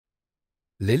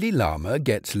Lily Llama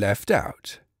Gets Left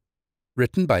Out.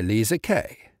 Written by Lisa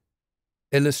K.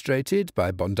 Illustrated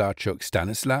by Bondarchuk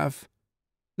Stanislav.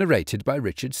 Narrated by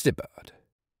Richard Stibbard.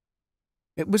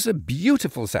 It was a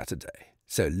beautiful Saturday,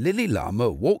 so Lily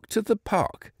Llama walked to the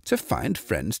park to find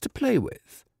friends to play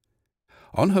with.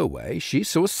 On her way, she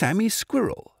saw Sammy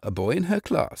Squirrel, a boy in her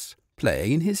class,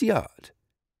 playing in his yard.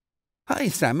 "Hi,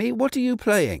 Sammy, what are you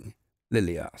playing?"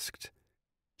 Lily asked.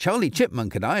 "Charlie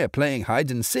Chipmunk and I are playing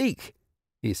hide-and-seek,"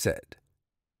 he said.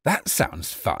 "That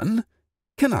sounds fun.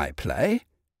 Can I play?"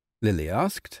 Lily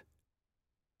asked.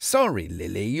 "Sorry,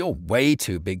 Lily, you're way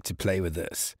too big to play with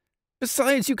us.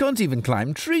 Besides, you can't even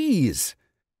climb trees,"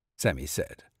 Sammy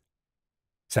said.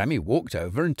 Sammy walked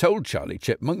over and told Charlie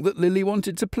Chipmunk that Lily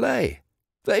wanted to play.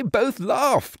 They both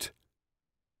laughed.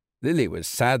 Lily was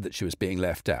sad that she was being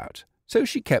left out, so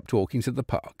she kept walking to the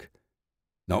park.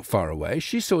 Not far away,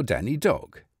 she saw Danny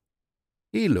Dog.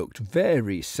 He looked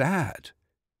very sad.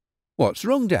 "What's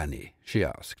wrong, Danny?" she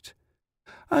asked.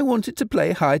 "I wanted to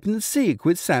play hide-and-seek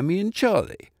with Sammy and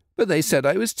Charlie, but they said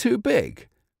I was too big.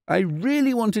 I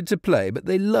really wanted to play, but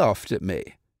they laughed at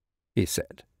me," he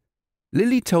said.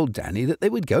 Lily told Danny that they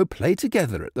would go play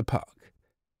together at the park.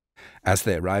 As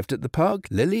they arrived at the park,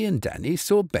 Lily and Danny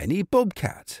saw Benny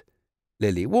Bobcat.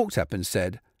 Lily walked up and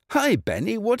said, "Hi,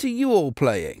 Benny, what are you all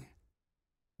playing?"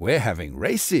 "We're having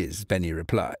races," Benny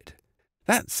replied.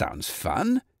 "That sounds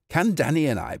fun. Can Danny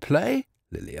and I play?"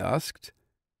 Lily asked.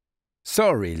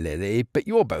 "Sorry, Lily, but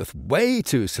you're both way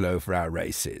too slow for our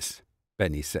races,"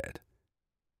 Benny said.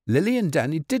 Lily and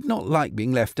Danny did not like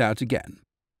being left out again.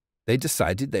 They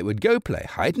decided they would go play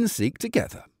hide-and-seek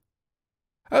together.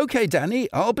 "Okay, Danny,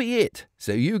 I'll be it,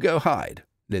 so you go hide,"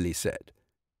 Lily said.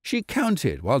 She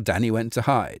counted while Danny went to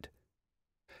hide.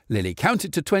 Lily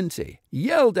counted to 20,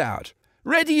 yelled out,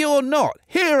 "Ready or not,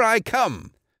 here I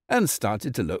come!" and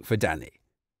started to look for Danny.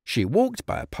 She walked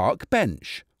by a park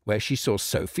bench, where she saw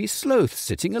Sophie Sloth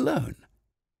sitting alone.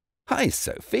 "Hi,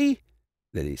 Sophie,"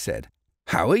 Lily said.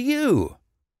 "How are you?"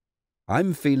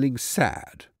 "I'm feeling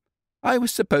sad. I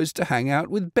was supposed to hang out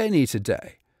with Benny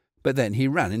today, but then he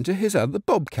ran into his other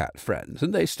bobcat friends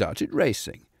and they started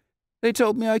racing. They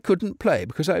told me I couldn't play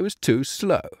because I was too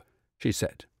slow," she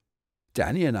said.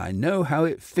 "Danny and I know how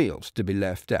it feels to be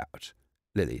left out,"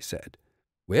 Lily said.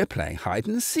 "We're playing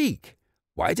hide-and-seek.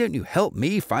 Why don't you help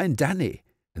me find Danny,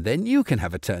 and then you can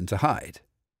have a turn to hide?"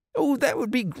 "Oh, that would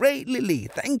be great, Lily.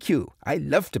 Thank you. I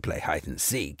love to play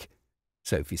hide-and-seek,"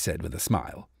 Sophie said with a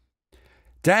smile.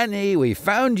 "Danny, we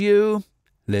found you,"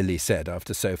 Lily said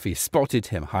after Sophie spotted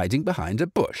him hiding behind a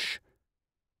bush.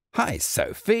 "Hi,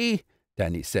 Sophie,"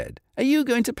 Danny said. "Are you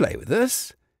going to play with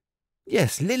us?"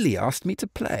 "Yes, Lily asked me to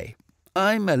play.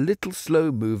 I'm a little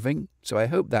slow-moving, so I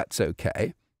hope that's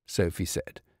okay," Sophie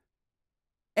said.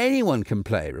 "Anyone can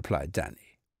play," replied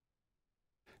Danny.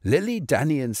 Lily,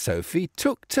 Danny and Sophie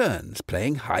took turns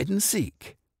playing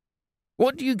hide-and-seek.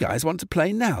 "What do you guys want to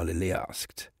play now?" Lily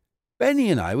asked.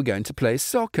 "Benny and I were going to play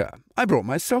soccer. I brought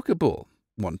my soccer ball.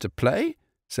 Want to play?"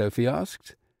 Sophie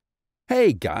asked.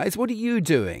 "Hey, guys, what are you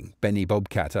doing?" Benny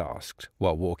Bobcat asked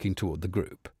while walking toward the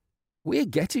group. "We're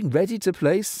getting ready to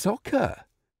play soccer,"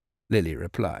 Lily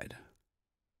replied.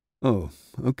 "Oh,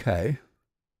 okay,"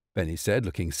 Benny said,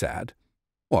 looking sad.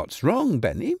 "What's wrong,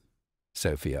 Benny?"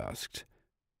 Sophie asked.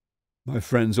 "My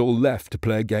friends all left to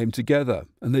play a game together,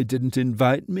 and they didn't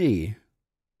invite me,"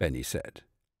 Benny said.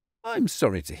 "I'm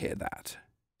sorry to hear that,"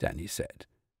 Danny said.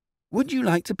 "Would you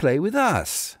like to play with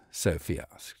us?" Sophie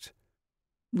asked.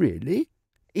 "Really?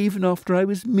 Even after I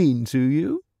was mean to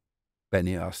you?"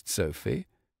 Benny asked Sophie.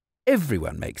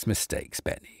 "Everyone makes mistakes,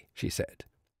 Benny," she said.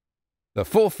 The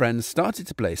four friends started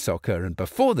to play soccer, and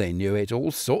before they knew it,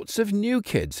 all sorts of new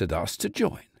kids had asked to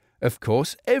join. Of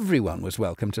course, everyone was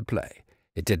welcome to play.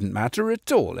 It didn't matter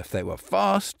at all if they were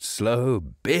fast, slow,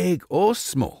 big, or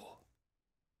small.